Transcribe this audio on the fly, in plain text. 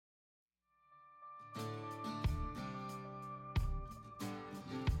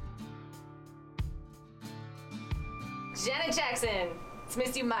Janet Jackson, it's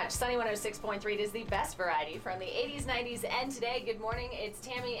missed you much. Sunny 106.3. It is the best variety from the 80s, 90s, and today. Good morning. It's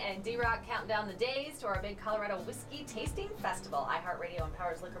Tammy and D-Rock counting down the days to our big Colorado Whiskey Tasting Festival. iHeartRadio and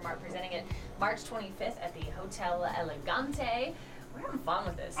Powers Liquor Mart presenting it March 25th at the Hotel Elegante. We're having fun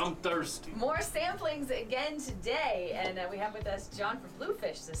with this. I'm thirsty. More samplings again today, and we have with us John from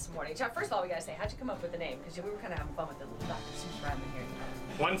Bluefish this morning. John, first of all, we gotta say, how'd you come up with the name? Because we were kind of having fun with the little Dr. Seuss rhyme in here.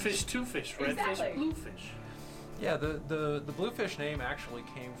 One fish, two fish, red fish, blue fish. Yeah, the Bluefish name actually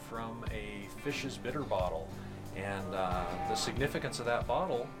came from a Fish's Bitter bottle, and the significance of that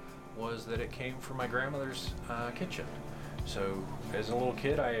bottle was that it came from my grandmother's kitchen. So as a little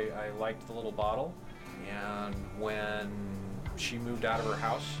kid, I liked the little bottle, and when she moved out of her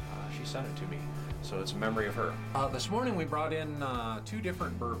house, she sent it to me. So it's a memory of her. This morning we brought in 2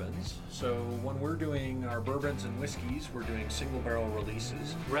 different bourbons. So when we're doing our bourbons and whiskeys, we're doing single barrel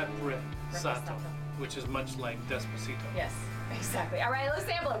releases. Reposado, which is much like Despacito. Yes, exactly. All right, let's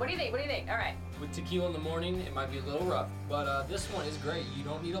sample it. What do you think? What do you think? All right. With tequila in the morning, it might be a little rough, but this one is great. You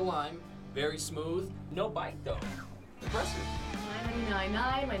don't need a lime. Very smooth. No bite, though. Impressive. 99.9,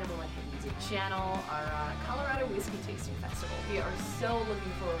 my number one hit music channel, our Colorado Whiskey Tasting Festival. We are so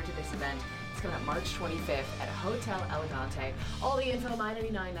looking forward to this event. It's coming up March 25th at Hotel Elegante. All the info,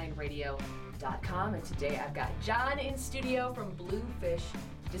 my999radio.com. And today I've got John in studio from Fish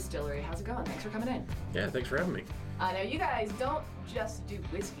Distillery. How's it going? Thanks for coming in. Yeah, thanks for having me. Now, you guys don't just do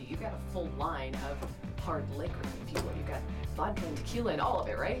whiskey. You've got a full line of hard liquor, if you will. You've got vodka and tequila and all of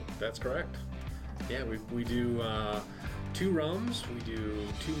it, right? That's correct. Yeah, we do 2 rums, we do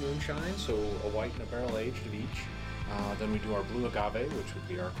 2 moonshines, so a white and a barrel aged of each. Then we do our blue agave, which would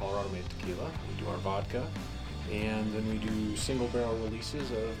be our Colorado-made tequila. We do our vodka, and then we do single barrel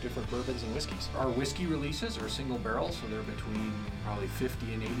releases of different bourbons and whiskeys. Our whiskey releases are single barrel, so they're between probably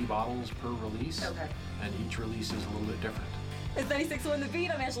 50 and 80 bottles per release. Okay. And each release is a little bit different. It's 96.1 The Beat.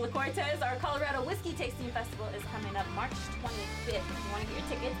 I'm Angela Cortez. Our Colorado Whiskey Tasting Festival is coming up March 25th. If you want to get your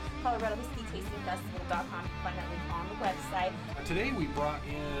tickets, ColoradoWhiskeyTastingFestival.com. You can find that link on the website. Today we brought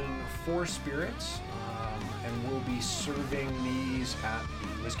in 4 spirits, and we'll be serving these at the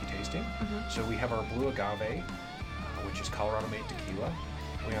whiskey tasting. Mm-hmm. So we have our blue agave, which is Colorado-made tequila.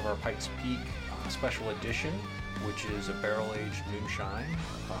 We have our Pikes Peak Special Edition, which is a barrel-aged moonshine,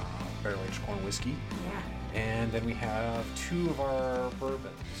 barrel-aged corn whiskey. Yeah. And then we have 2 of our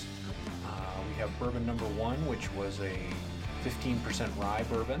bourbons. We have bourbon number 1, which was a 15% rye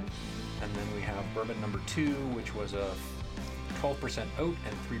bourbon. And then we have bourbon number 2, which was a 12% oat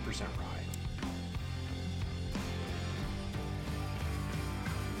and 3% rye.